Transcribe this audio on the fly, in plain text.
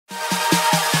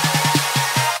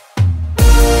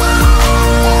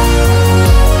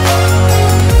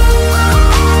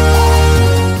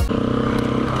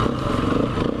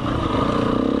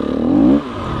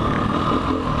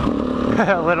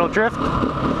A little drift.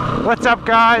 What's up,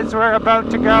 guys? We're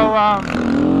about to go,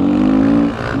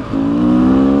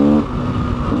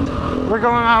 we're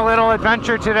going on a little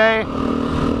adventure today.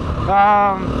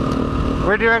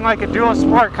 We're doing like a dual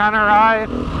sport kind of ride.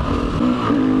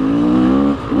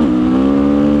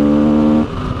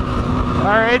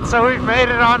 Alright, so we've made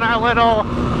it on our little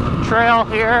trail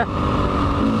here.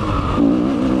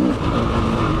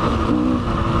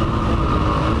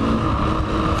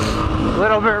 A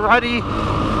little bit ruddy.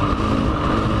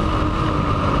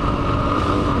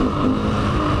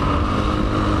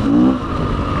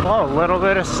 Oh, a little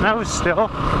bit of snow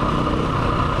still.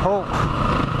 Oh,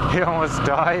 he almost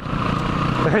died.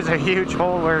 There's a huge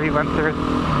hole where he went through.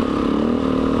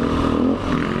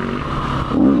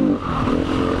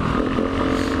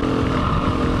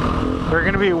 We're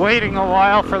going to be waiting a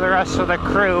while for the rest of the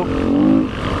crew.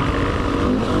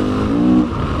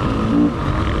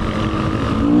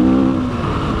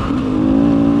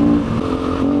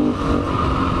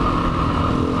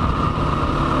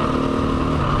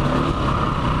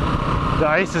 The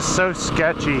ice is so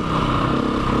sketchy.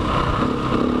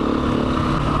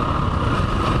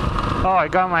 Oh, I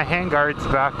got my handguards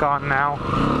back on now.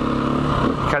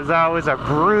 Because that was a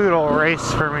brutal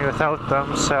race for me without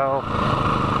them, so...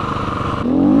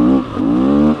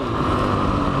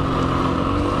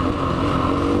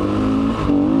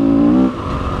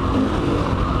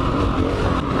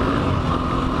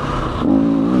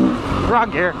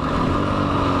 Wrong gear.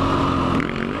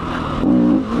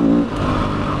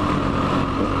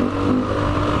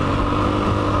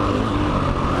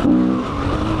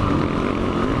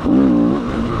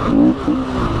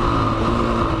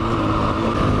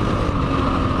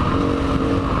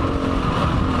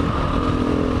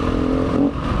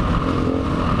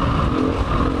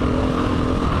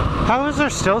 How is there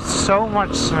still so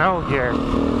much snow here?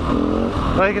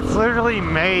 Like, it's literally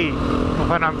May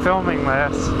when I'm filming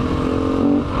this.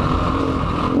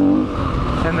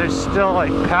 And there's still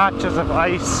like patches of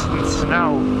ice and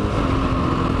snow.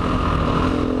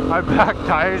 My back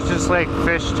tire's just like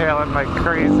fishtailing like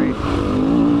crazy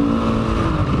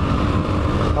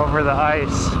over the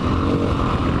ice.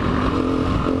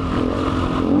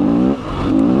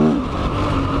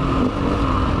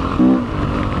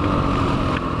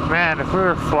 Man, if we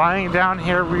were flying down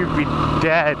here, we'd be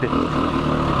dead.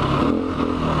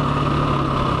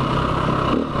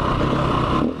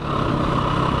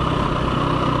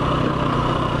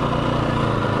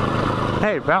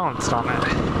 Hey, balanced on it. I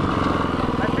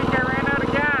think I ran out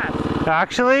of gas.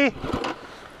 Actually?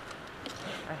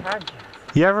 I had gas.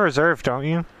 You have a reserve, don't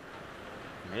you?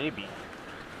 Maybe.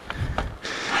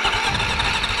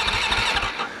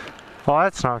 Well,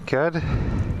 that's not good. I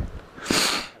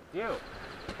do.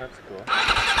 That's cool.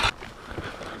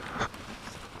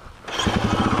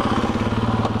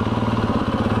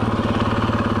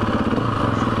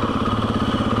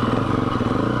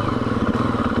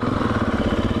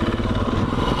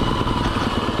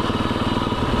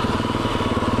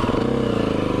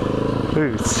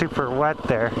 Ooh, it's super wet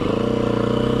there.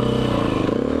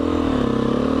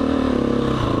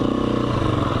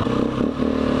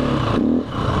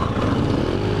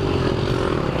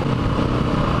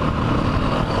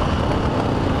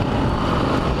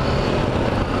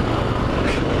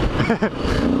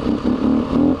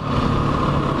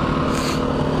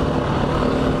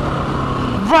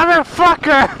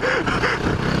 Motherfucker!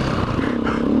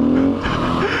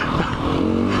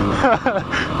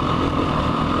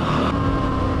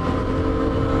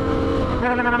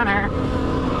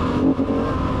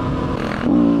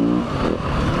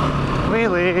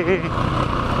 Wheelie!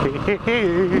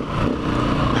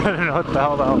 I don't know what the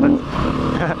hell that was.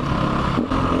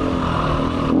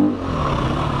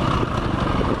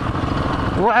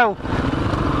 Wow!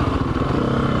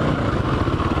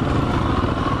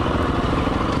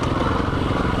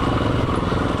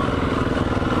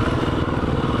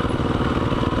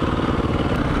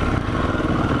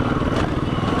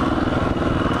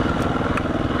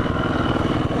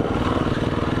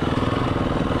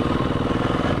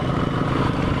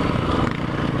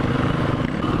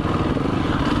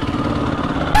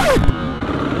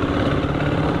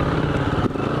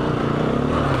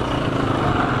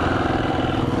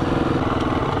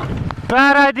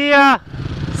 Bad idea!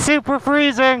 Super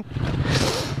freezing!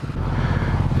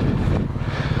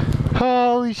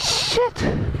 Holy shit!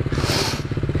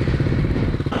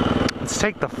 Let's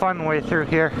take the fun way through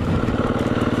here.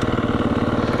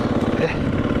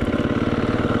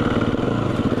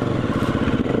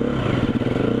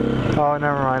 Oh,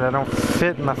 never mind, I don't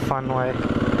fit in the fun way.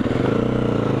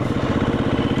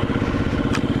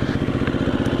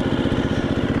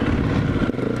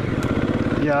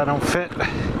 Yeah, I don't fit.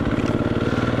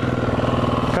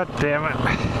 God damn it.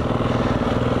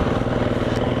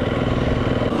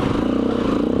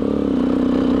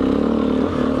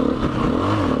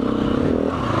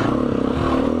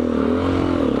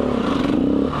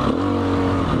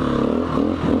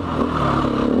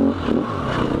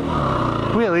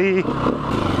 Wheelie.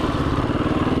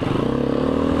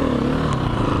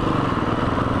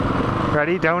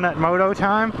 Ready? Donut moto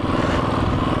time?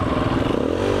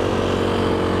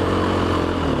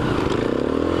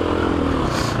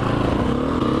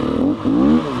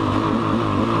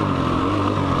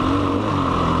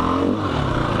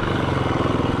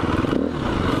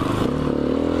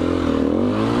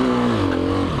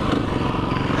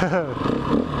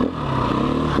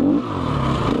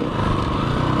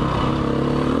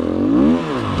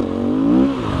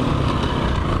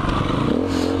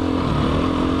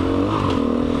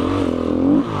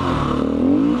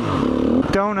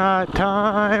 Donut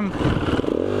time!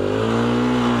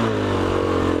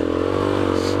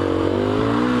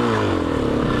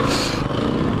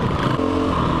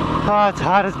 Oh, it's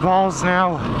hot as balls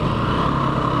now.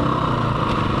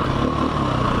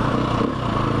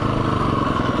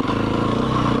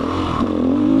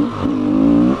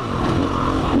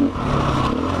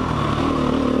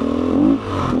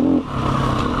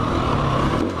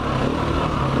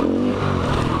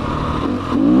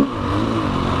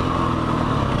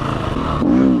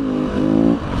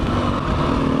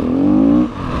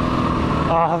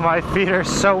 Oh, my feet are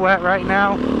so wet right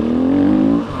now.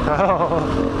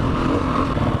 Oh.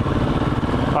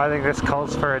 I think this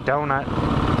calls for a donut.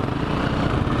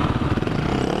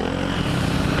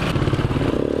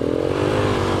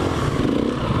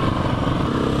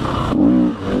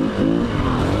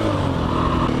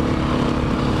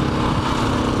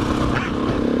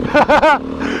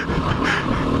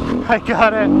 I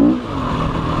got it.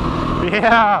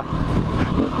 Yeah.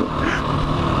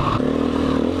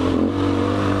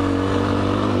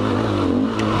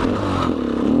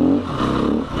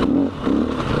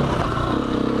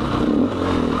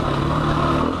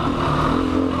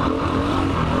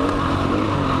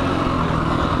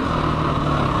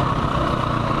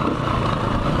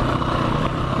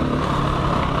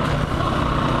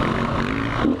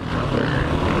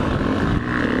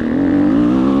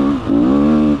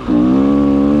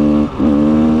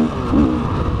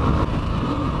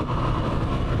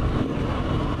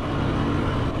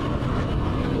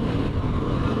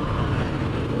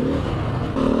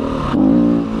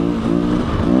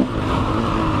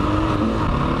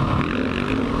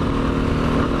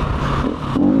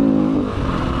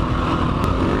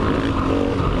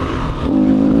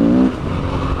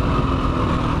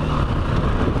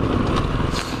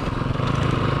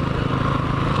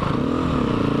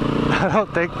 I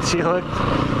don't think she looked,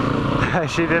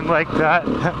 she didn't like that.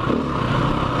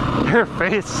 Her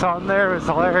face on there was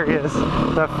hilarious.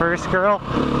 The first girl.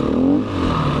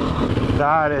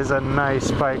 That is a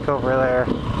nice bike over there.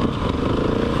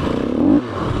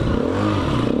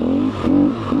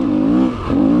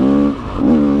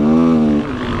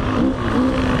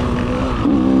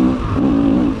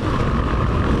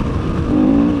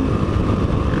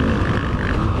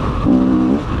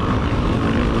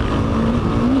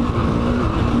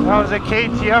 That was a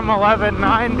KTM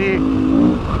 1190.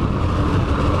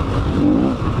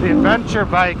 The adventure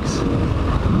bikes.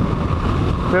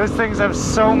 Those things have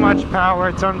so much power,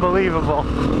 it's unbelievable.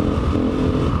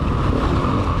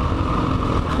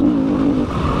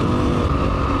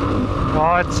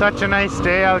 Oh, it's such a nice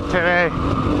day out today.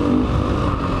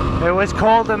 It was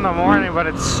cold in the morning, but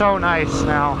it's so nice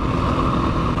now.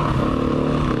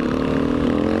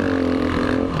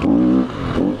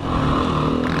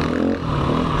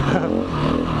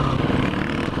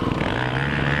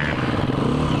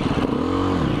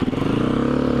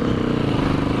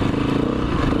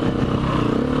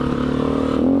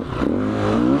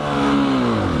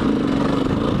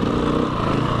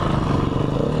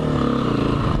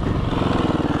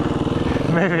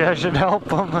 Maybe I should help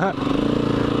him.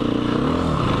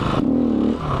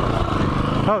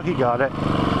 Oh, he got it.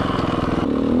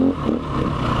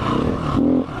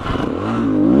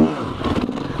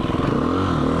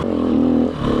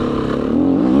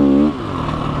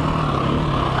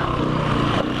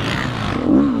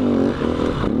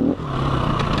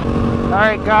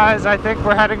 Alright guys, I think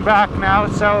we're heading back now,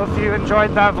 so if you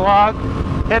enjoyed that vlog,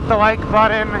 hit the like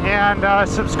button and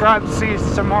subscribe to see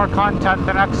some more content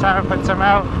the next time I put some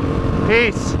out.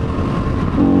 Peace.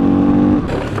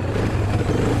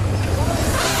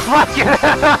 Fucking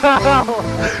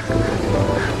hell!